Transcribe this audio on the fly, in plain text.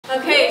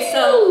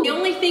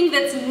thing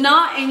that's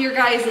not in your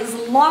guys'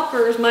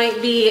 lockers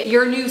might be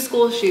your new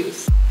school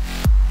shoes.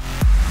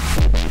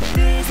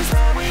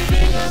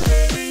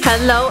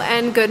 Hello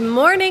and good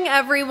morning,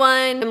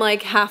 everyone. I'm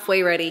like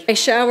halfway ready. I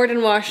showered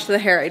and washed the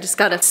hair. I just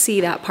gotta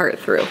see that part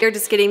through. We're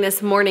just getting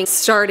this morning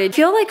started. I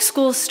feel like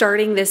school's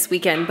starting this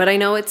weekend, but I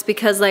know it's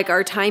because like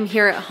our time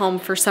here at home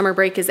for summer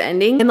break is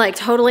ending. I'm like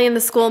totally in the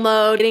school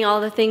mode, getting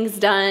all the things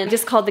done. I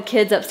just called the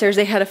kids upstairs.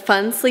 They had a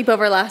fun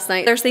sleepover last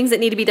night. There's things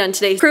that need to be done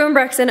today. Crew and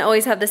Brexton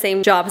always have the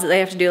same jobs that they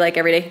have to do like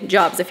every day.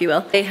 Jobs, if you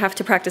will. They have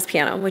to practice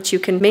piano, which you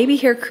can maybe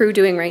hear Crew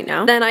doing right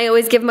now. Then I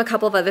always give them a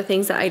couple of other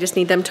things that I just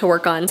need them to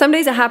work on. Some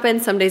days it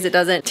happens, some days it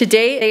doesn't.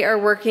 Today they are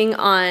working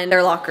on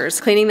their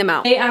lockers, cleaning them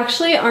out. They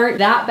actually aren't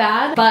that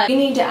bad, but we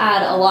need to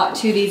add a lot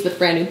to these with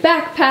brand new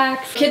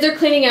backpacks. Kids are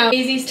cleaning out.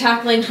 Daisy's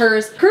tackling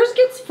hers. Hers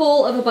gets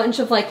full of a bunch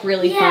of like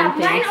really fun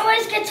things. Yeah, mine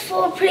always gets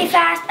full pretty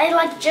fast. I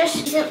like just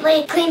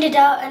recently cleaned it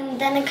out and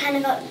then it kind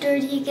of got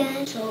dirty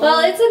again. So.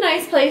 Well, it's a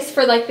nice place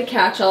for like the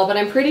catch-all, but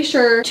I'm pretty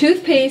sure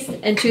toothpaste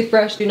and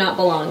toothbrush do not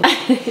belong.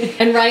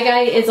 And Ry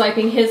Guy is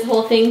wiping his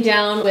whole thing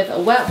down with a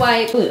wet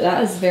wipe. Ooh,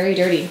 that is very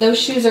dirty. Those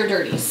shoes are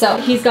dirty. So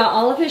he's got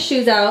all of his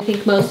shoes out. I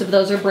think most of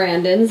those are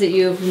Brandon's that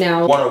you've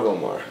now... One of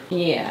them are.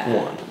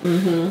 Yeah.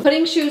 One.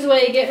 Putting shoes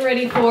away, getting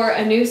ready for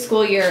a new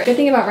school year. Good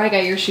thing about Ry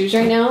Guy, your shoes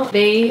right now,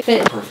 they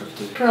fit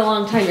perfectly for a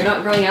long time. You're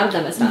not growing out of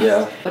them as fast.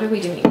 Yeah. What are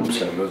we doing? I'm just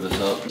gonna move this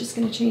up. I'm just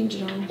gonna change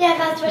it all. Yeah,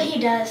 that's what he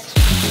does.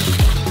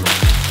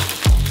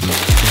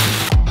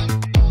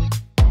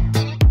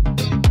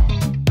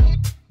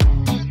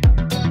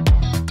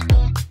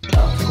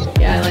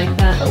 Yeah, I like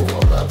that. I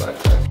love that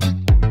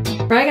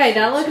backpack. Ry Guy,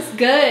 that looks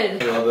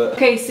good. I love it.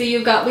 Okay, so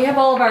we have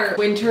all of our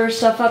winter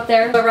stuff up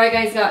there. But Ry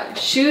Guy's got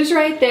shoes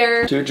right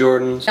there. 2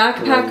 Jordans.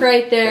 Backpack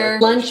right there.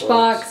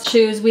 Lunchbox,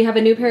 shoes. We have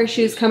a new pair of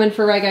shoes coming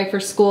for Ry Guy for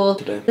school.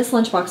 Today. This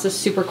lunchbox is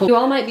super cool. You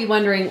all might be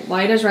wondering,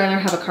 why does Ryler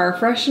have a car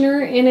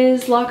freshener in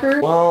his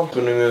locker? Well,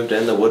 when we moved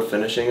in, the wood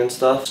finishing and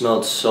stuff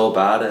smelled so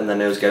bad, and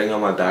then it was getting on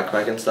my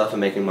backpack and stuff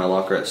and making my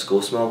locker at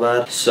school smell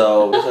bad.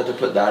 So we just had to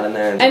put that in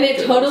there. And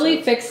it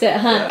totally fixed it,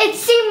 huh? It's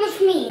same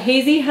with me.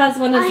 Hazy has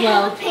one as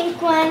well. I have a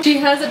pink one. She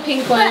has a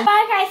pink one. But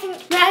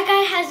Ry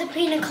Guy has a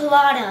pina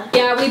colada.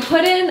 Yeah, we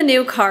put in the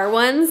new car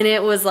ones and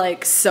it was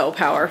like so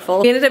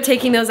powerful. We ended up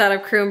taking those out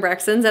of Crew and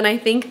Brexton's, and I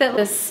think that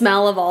the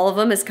smell of all of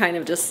them is kind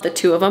of just, the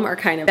two of them are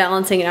kind of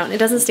balancing it out and it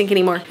doesn't stink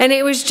anymore. And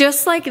it was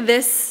just like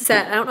this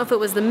set. I don't know if it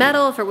was the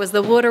metal, if it was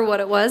the wood or what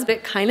it was, but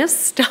it kind of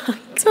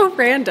stunk. So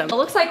random. It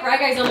looks like Ry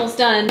Guy's almost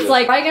done. It's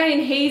like Ry Guy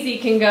and Hazy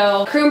can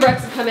go. Crew and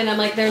Brexton come in. I'm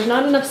like, there's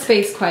not enough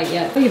space quite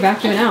yet. Oh, you're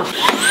vacuuming out.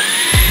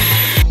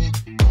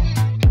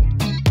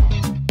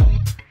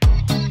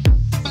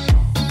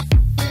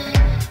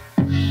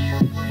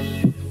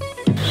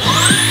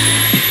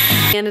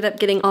 Ended up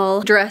getting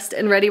all dressed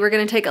and ready. We're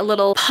gonna take a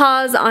little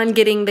pause on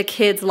getting the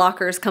kids'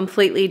 lockers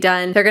completely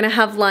done. They're gonna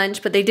have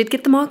lunch, but they did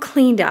get them all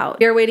cleaned out.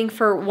 We are waiting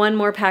for one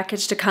more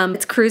package to come.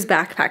 It's Crew's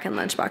backpack and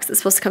lunchbox that's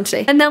supposed to come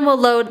today. And then we'll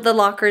load the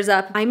lockers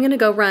up. I'm gonna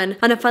go run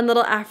on a fun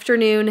little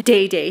afternoon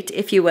day date,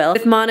 if you will,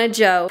 with Mana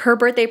Jo. Her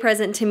birthday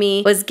present to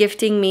me was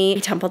gifting me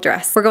a temple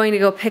dress. We're going to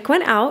go pick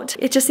one out.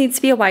 It just needs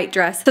to be a white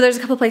dress. So there's a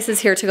couple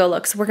places here to go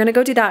look. So we're gonna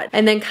go do that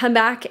and then come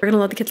back. We're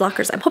gonna load the kids'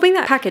 lockers. I'm hoping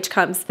that package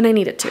comes, and I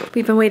need it to.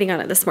 We've been waiting on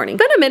it this morning.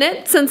 Been a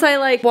minute since I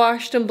like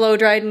washed and blow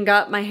dried and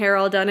got my hair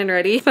all done and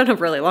ready. It's been a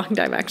really long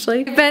time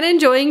actually. I've been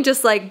enjoying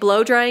just like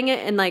blow drying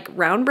it and like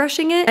round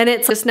brushing it, and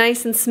it's just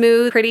nice and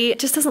smooth, pretty. It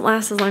just doesn't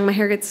last as long. My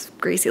hair gets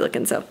greasy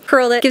looking, so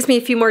curled it. Gives me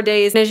a few more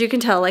days, and as you can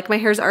tell, like my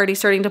hair's already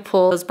starting to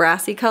pull those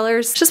brassy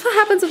colors. It's just what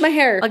happens with my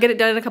hair. I'll get it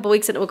done in a couple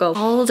weeks and it will go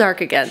all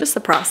dark again. Just the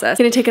process.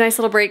 Gonna take a nice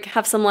little break,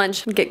 have some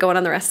lunch, and get going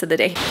on the rest of the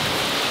day.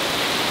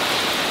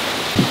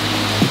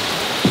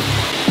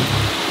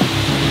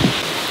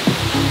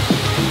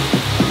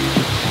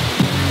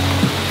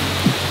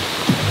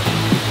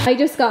 I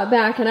just got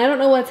back and I don't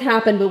know what's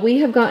happened, but we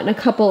have gotten a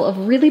couple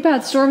of really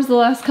bad storms the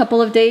last couple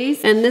of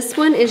days, and this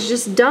one is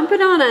just dumping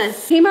on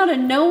us. Came out of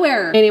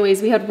nowhere.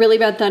 Anyways, we had really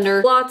bad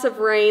thunder, lots of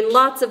rain,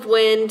 lots of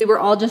wind. We were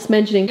all just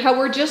mentioning how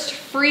we're just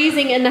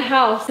freezing in the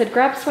house. Said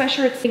grab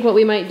sweatshirts. I think what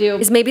we might do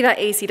is maybe that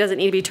AC doesn't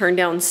need to be turned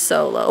down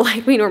so low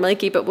like we normally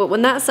keep it, but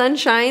when that sun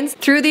shines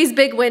through these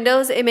big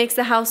windows, it makes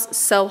the house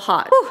so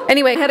hot. Whew.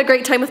 Anyway, I had a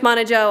great time with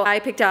Mana Jo. I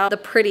picked out the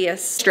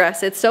prettiest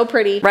dress. It's so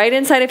pretty. Right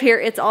inside of here,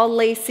 it's all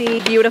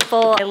lacy,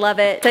 beautiful. I love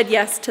it. Said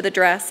yes to the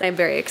dress. I'm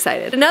very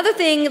excited. Another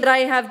thing that I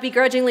have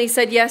begrudgingly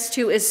said yes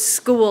to is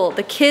school.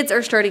 The kids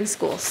are starting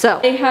school. So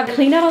they have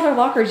cleaned out all their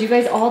lockers. You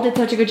guys all did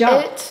such a good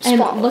job. And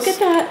look at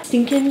that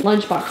stinking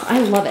lunchbox. I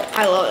love it.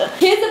 I love it.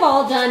 Kids have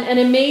all done an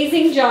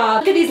amazing job.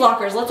 Look at these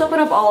lockers. Let's open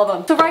up all of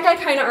them. So Ry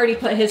Guy kind of already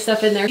put his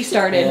stuff in there. He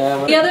started.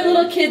 Yeah, the other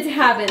little kids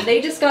haven't.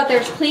 They just got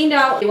theirs cleaned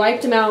out. They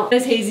wiped them out.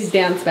 There's Hazy's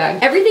dance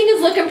bag. Everything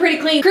is looking pretty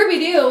clean. Kirby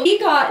Doo, he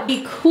got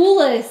the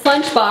coolest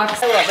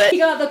lunchbox. I love it. He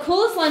got the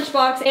coolest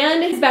lunchbox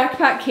and his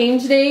backpack came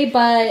today,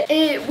 but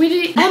we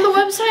did on the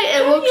website. It How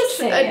do you looked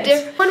say it?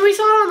 different. When we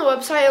saw it on the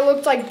website, it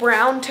looked like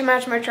brown to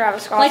match my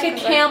Travis Scott. like a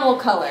camel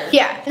color.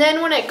 Yeah. And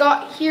then when it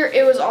got here,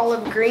 it was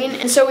olive green,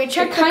 and so we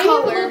checked the Kind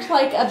color. of looked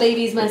like a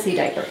baby's messy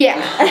diaper.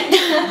 Yeah.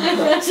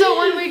 So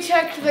when we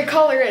checked the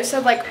color, it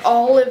said like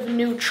olive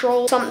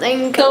neutral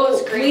something.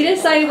 So we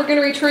decided we're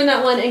gonna return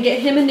that one and get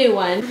him a new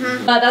one.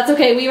 But that's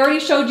okay. We already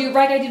showed you.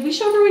 Right, guy? Did we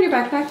show everyone your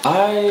backpack?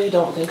 I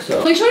don't think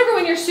so. We showed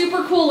everyone your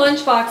super cool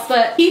lunchbox,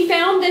 but he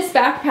found this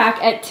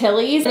backpack at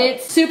Tilly's. And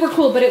it's super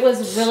cool, but it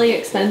was really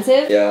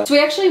expensive. Yeah. So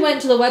we actually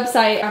went to the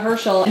website at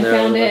Herschel and Yeah,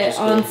 found that's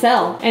it on cool.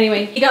 sale.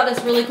 Anyway, he got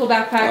this really cool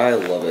backpack. I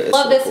love it. It's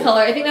Love so this cool.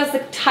 color. I think that's the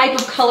type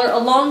of color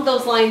along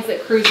those lines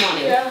that Cruz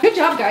wanted. Yeah. Good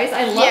job, guys.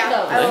 I love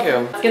those. Thank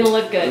you. It's gonna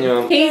look good.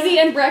 Yeah. Hazy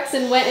and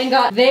Brexton went and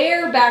got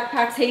their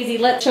backpacks. Hazy,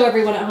 let's show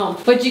everyone at home.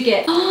 What'd you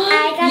get?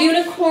 I got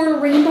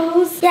Unicorn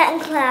rainbows yeah,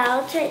 and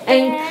clouds right there.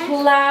 and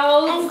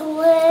clouds. And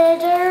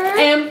glitter.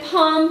 And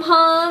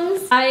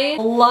pom-poms. I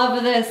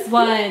love this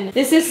one.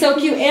 This is so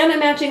cute and a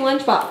matching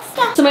lunchbox.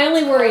 Yeah. So my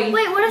only worry.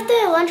 Wait, what if the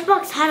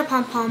lunchbox had a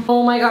pom-pom?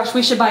 Oh my gosh,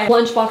 we should buy a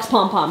lunchbox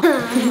pom-pom.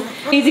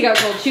 Easy got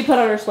cold. She put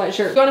on her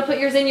sweatshirt. You want to put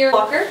yours in your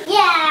locker?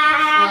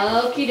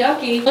 Yeah. Okie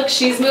dokie. Look,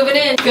 she's moving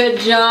in. Good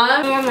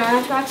job. Yeah, my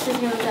lunchbox is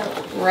gonna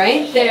go.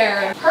 Right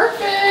there.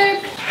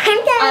 Perfect. I'm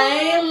done.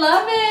 I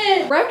love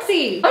it.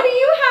 Rexy, what do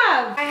you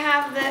have? I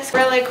have this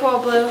really cool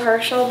blue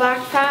Herschel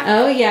backpack.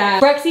 Oh yeah.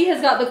 Rexy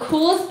has got the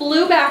coolest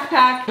blue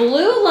backpack,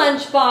 blue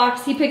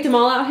lunchbox. He picked them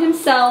all out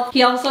himself.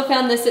 He also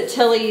found this at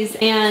Tilly's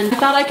and I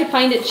thought I could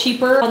find it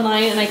cheaper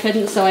online and I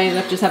couldn't, so I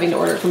ended up just having to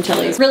order it from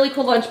Tilly's. Really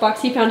cool lunchbox.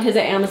 He found his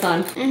at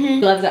Amazon. He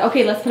loves it.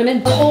 Okay, let's put him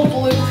in. The whole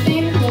blue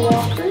theme in the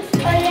lockers. Oh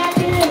yeah,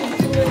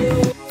 it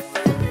is blue.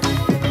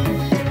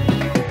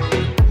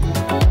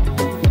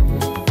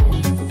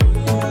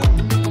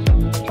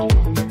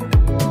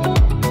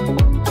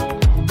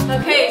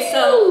 Okay,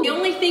 so the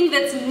only thing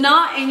that's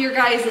not in your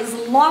guys'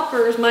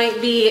 lockers might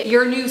be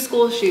your new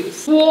school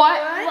shoes.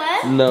 What?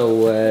 What? No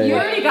way. You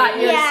already got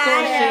your Yeah, school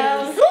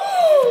I shoes. know.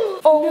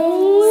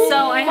 Oh. So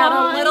I had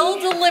a little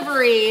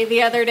delivery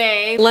the other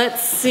day.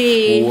 Let's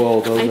see. Whoa,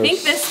 those I are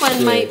think this one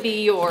sick. might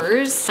be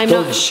yours. I'm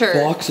not sure.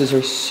 Boxes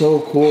are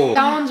so cool.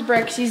 That one's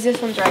Brexy's.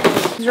 This one's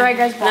Ryga's. This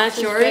Ryga's box That's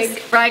is yours.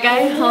 big. Right,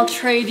 guy? I'll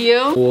trade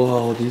you.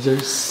 Whoa, these are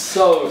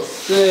so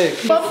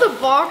sick. Love the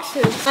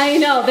boxes. I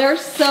know, they're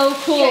so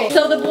cool. Okay.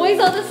 So the boys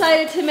all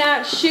decided to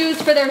match shoes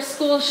for their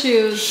school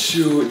shoes.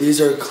 Shoot, these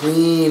are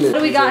clean. What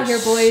do we got here,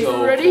 boys?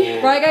 So Ready?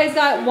 cool. Right, guys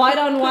got white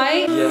on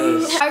white.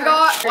 Yes. I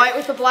got white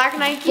with the black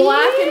Nike.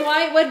 Black and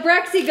white. What'd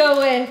Brexy go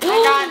with?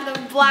 I got the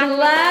black with the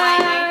Black.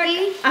 white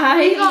Nike. I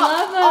We got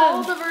all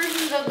love them. the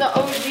versions of the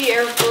OG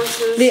Air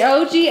Forces. The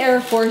OG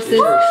Air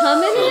Forces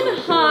coming in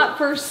hot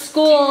for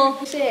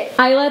school. Sick.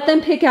 I let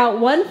them pick out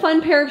one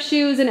fun pair of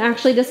shoes, and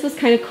actually this was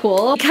kind of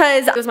cool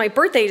because it was my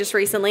birthday just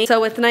recently.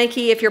 So with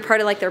Nike, if you're part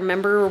of like their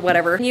member or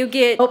whatever, you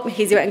get, oh,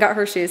 Hazy went and got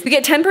her shoes. You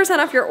get 10%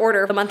 off your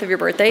order the month of your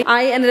birthday.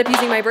 I ended up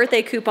using my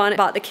birthday coupon,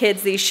 bought the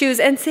kids these shoes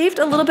and saved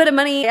a little bit of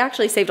money. I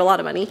actually saved a lot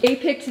of money. They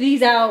picked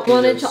these out,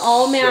 wanted to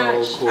all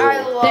match. So cool.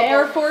 I love The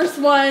Air them. Force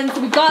Ones,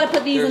 we gotta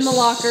put these in the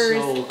lockers.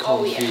 So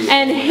comfy.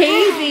 And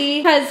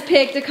Hazy has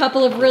picked a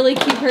couple of really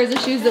cute pairs of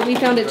shoes that we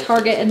found at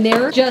Target and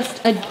they're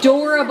just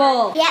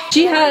adorable. Yeah.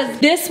 She has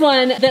this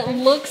one that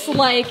looks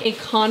like a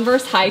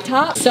Converse high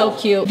top. So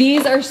cute.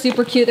 These are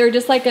super cute. They're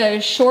just like a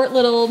short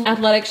little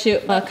athletic shoe,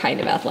 kind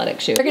of athletic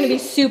shoe. They're gonna be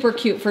super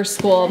cute for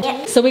school.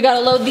 Yeah. So we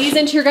gotta load these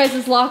into your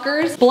guys'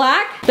 lockers.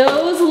 Black,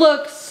 those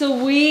look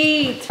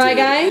sweet. Right,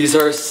 guys? These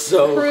are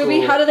so Ruby,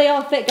 cool. how do they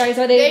all fit, guys?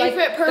 Are they, They like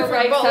fit perfect, the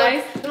right but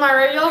size? like my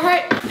regular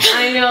height.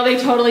 I know, they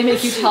totally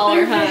make you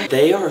taller, huh?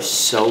 They are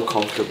so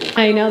comfortable.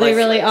 I know, they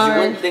really You are.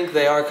 wouldn't think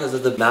they are because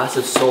of the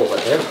massive sole,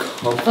 but they're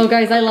comfortable. Oh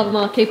guys, I love them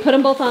all. Okay, put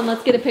them both on.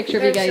 Let's get a picture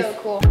of you They're guys.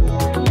 so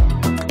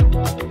cool.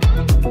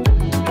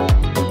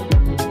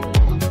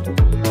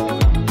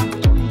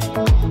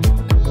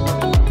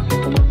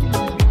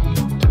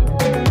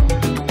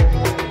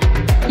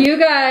 You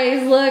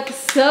guys look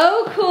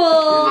so cool.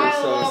 I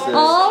so love sick.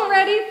 All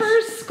ready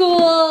for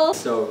school.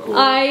 So cool.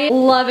 I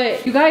love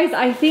it. You guys,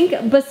 I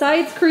think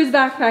besides Crew's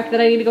backpack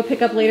that I need to go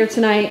pick up later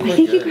tonight, I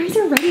think you guys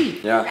are ready.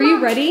 Yeah. Are you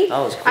ready? That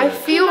was cool. I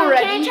feel Can I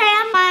ready.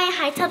 try on my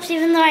high tops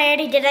even though I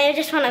already did? I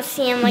just want to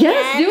see them again.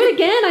 Yes, do it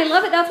again. I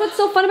love it. That's what's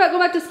so fun about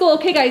going back to school.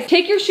 Okay guys,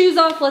 take your shoes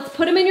off. Let's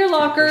put them in your They're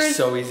lockers.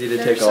 so easy to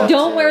They're take so- off.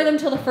 Don't too. wear them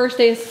till the first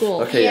day of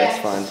school. Okay,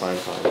 Yes. yes,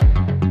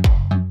 fine.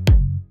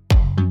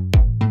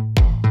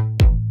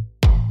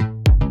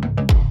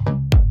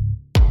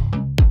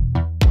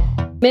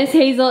 Miss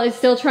Hazel is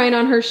still trying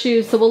on her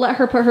shoes, so we'll let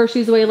her put her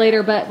shoes away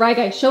later. But right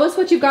guys, show us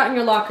what you've got in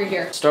your locker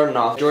here. Starting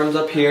off, Jordan's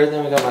up here,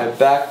 then we got my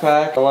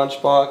backpack, my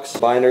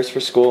lunchbox, binders for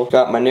school.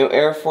 Got my new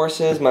Air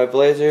Forces, my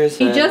blazers.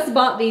 He and- just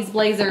bought these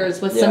blazers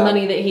with some Yeah.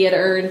 money that he had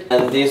earned.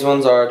 And these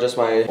ones are just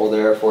my old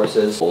Air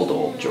Forces, old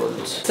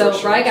Jordans. So, for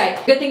sure. right guy,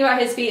 good thing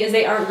about his feet is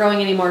they aren't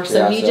growing anymore. So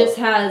Yeah, he so- just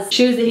has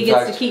shoes that he In gets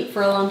fact- to keep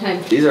for a long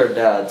time. These are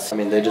Dad's. I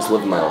mean, they just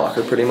live in my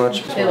locker pretty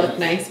much. They look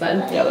nice,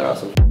 bud. Yeah, they're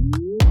awesome.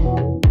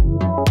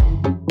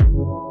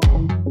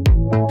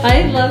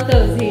 I love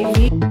those,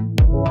 Hazy.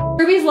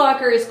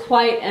 locker is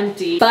quite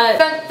empty, but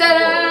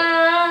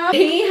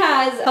he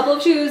has a couple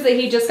of shoes that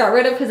he just got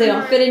rid of because they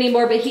don't fit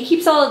anymore, but he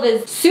keeps all of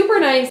his super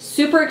nice,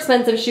 super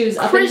expensive shoes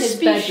up in his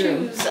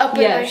bedroom. Shoes up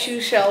in my shoe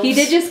shelves. He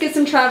did just get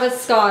some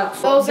Travis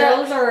Scotts. Those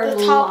are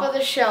the top of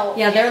the shelf.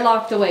 Yeah, they're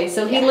locked away.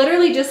 So he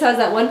literally just has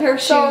that one pair of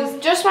shoes. So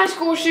just my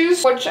school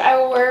shoes, which I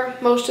will wear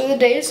most of the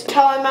days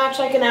until I match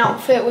like an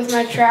outfit with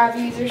my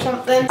Travis or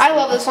something. I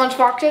love this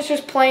lunchbox. It's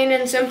just plain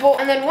and simple.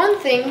 And then one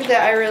thing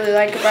that I really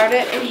like about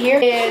it in here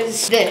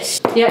is this.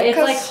 Yeah, it's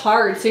like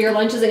hard, so your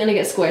lunch isn't gonna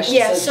get squished.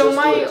 Yeah, so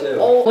my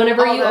old,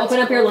 whenever you open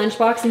up your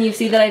lunchbox and you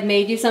see that I've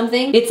made you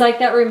something, it's like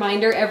that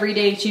reminder every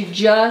day to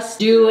just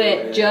do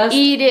it, just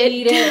eat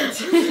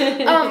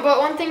it. But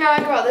one thing I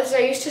like about this is I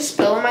used to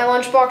spill in my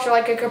lunchbox or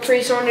like a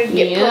Capri Sun would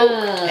get poked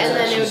and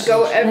then it would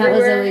go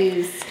everywhere.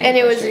 And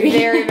it was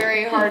very,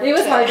 very hard. It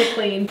was hard to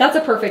clean. That's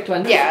a perfect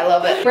one. Yeah, I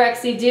love it.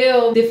 Brexy,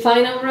 do the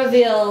final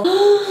reveal.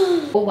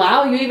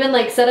 Wow, you even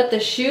like set up the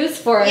shoes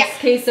for us. Yeah.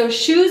 Okay, so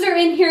shoes are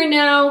in here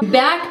now.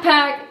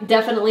 Backpack,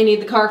 definitely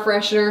need the car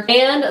freshener.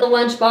 And the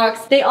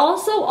lunchbox. They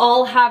also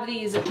all have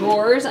these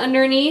drawers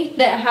underneath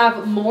that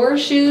have more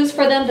shoes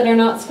for them that are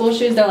not school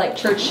shoes. They're like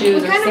church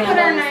shoes or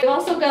sandals. We've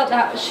also got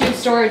that shoe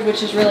storage,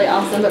 which is really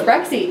awesome. But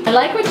Brexy, I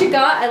like what you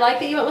got. I like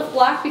that you went with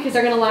black because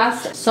they're gonna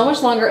last so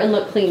much longer and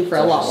look clean for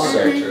a lot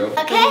longer. Very true.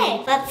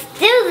 Okay, let's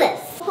do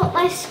this. Put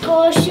my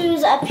school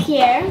shoes up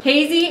here.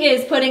 Hazy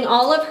is putting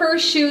all of her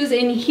shoes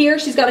in here.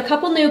 She's got a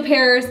couple new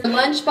pairs. The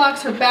lunchbox,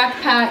 her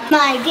backpack.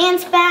 My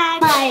dance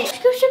bag, my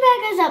sculpture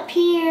bag is up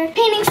here.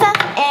 Painting stuff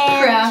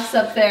and Crafts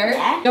up there.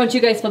 Yeah. Don't you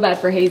guys feel bad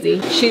for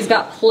Hazy. She's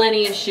got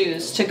plenty of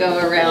shoes to go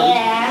around.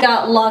 Yeah.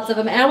 Got lots of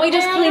them. And we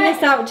just cleaned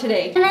this out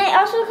today. And I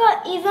also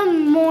got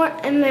even more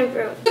in my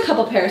room. A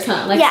couple pairs,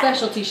 huh? Like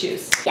specialty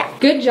shoes. Yeah.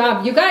 Good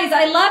job. You guys,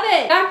 I love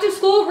it. Back to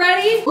school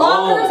ready.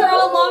 Lockers are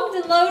all locked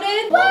and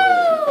loaded.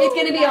 Woo! It's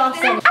gonna be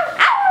awesome.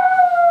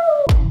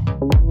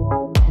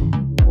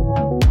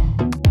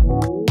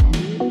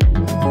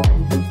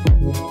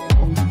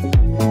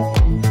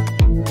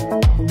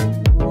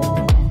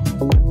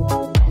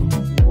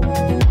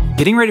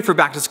 Getting ready for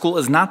back to school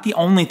is not the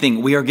only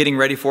thing we are getting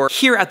ready for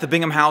here at the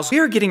Bingham house. We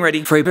are getting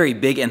ready for a very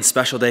big and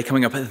special day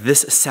coming up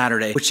this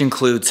Saturday, which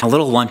includes a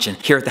little luncheon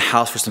here at the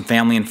house for some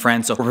family and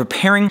friends. So we're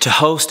preparing to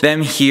host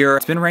them here.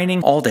 It's been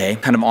raining all day,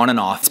 kind of on and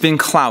off. It's been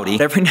cloudy,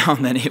 but every now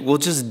and then it will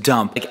just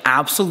dump like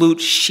absolute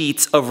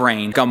sheets of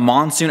rain. Got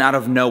monsoon out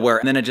of nowhere,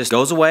 and then it just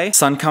goes away.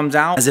 Sun comes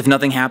out as if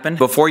nothing happened.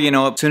 Before you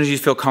know it, as soon as you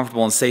feel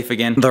comfortable and safe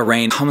again, the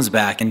rain comes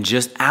back and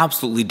just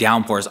absolutely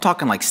downpours. I'm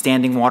talking like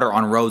standing water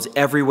on roads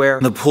everywhere.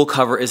 The pool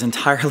cover is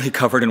entirely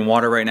covered in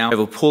water right now. We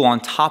have a pool on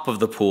top of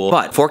the pool,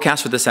 but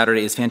forecast for this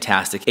Saturday is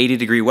fantastic.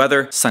 80-degree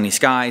weather, sunny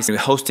skies. We're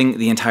hosting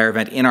the entire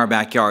event in our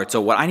backyard. So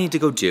what I need to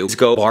go do is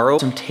go borrow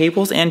some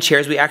tables and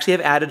chairs. We actually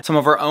have added some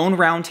of our own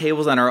round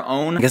tables and our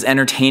own, I guess,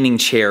 entertaining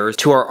chairs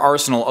to our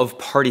arsenal of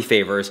party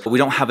favors. But we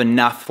don't have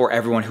enough for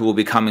everyone who will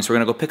be coming. So we're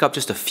gonna go pick up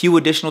just a few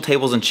additional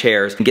tables and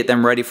chairs and get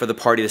them ready for the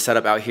party to set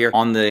up out here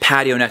on the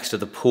patio next to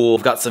the pool.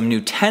 We've got some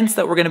new tents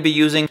that we're gonna be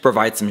using to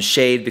provide some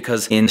shade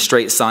because in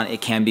straight sun,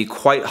 it can be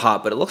quite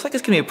hot, but it looks like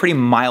it's gonna be a pretty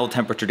mild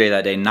temperature day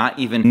that day, not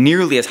even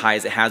nearly as high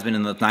as it has been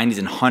in the 90s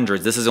and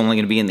 100s. This is only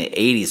gonna be in the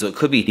 80s, so it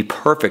could be the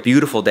perfect,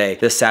 beautiful day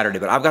this Saturday,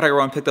 but I've gotta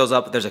go and pick those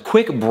up. There's a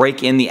quick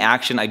break in the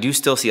action. I do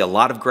still see a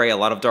lot of gray, a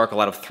lot of dark, a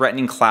lot of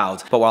threatening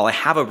clouds, but while I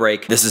have a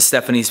break, this is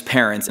Stephanie's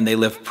parents and they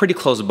live pretty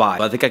close by.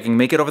 So I think I can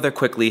make it over there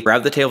quickly,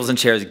 grab the tables and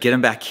chairs, get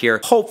them back here,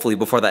 hopefully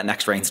before that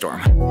next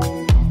rainstorm.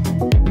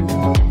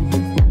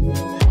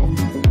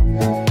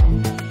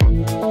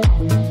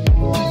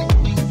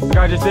 The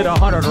guy just did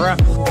 100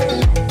 reps.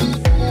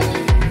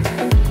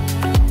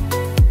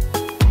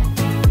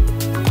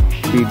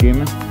 Speed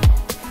demon.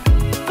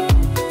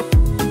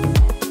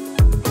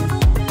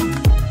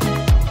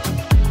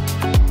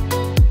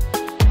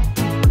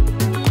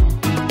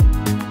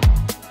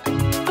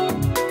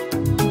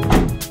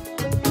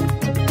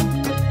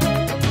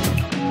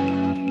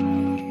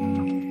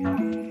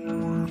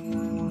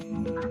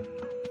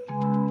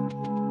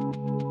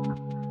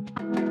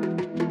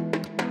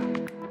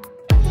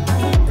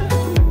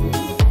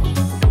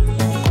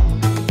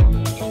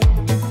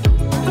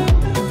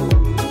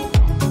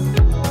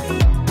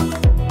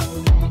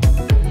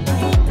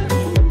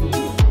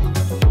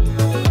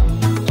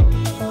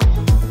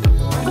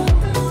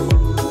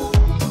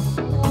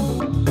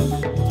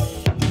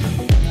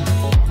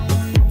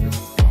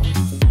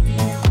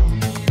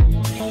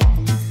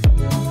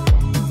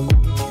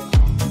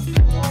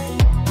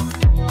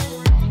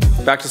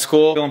 Back to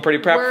school, feeling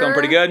pretty prepped, feeling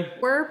pretty good?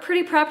 We're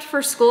pretty prepped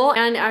for school,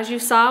 and as you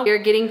saw, we're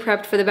getting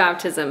prepped for the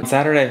baptism.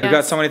 Saturday, we've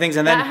got so many things,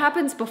 and then that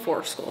happens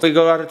before school. we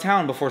go out of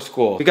town before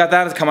school. We got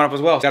that coming up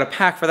as well. Got to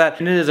pack for that,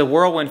 and it is a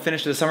whirlwind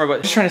finish to the summer,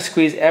 but just trying to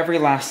squeeze every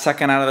last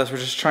second out of this. We're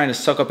just trying to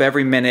soak up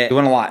every minute.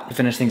 Doing a lot to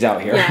finish things out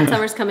here. Yeah,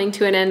 summer's coming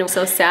to an end. We're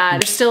so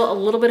sad. There's still a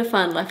little bit of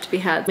fun left to be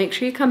had. Make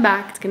sure you come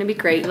back. It's gonna be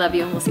great. Love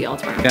you, and we'll see you all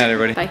tomorrow. Good night,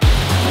 everybody.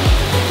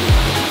 Bye.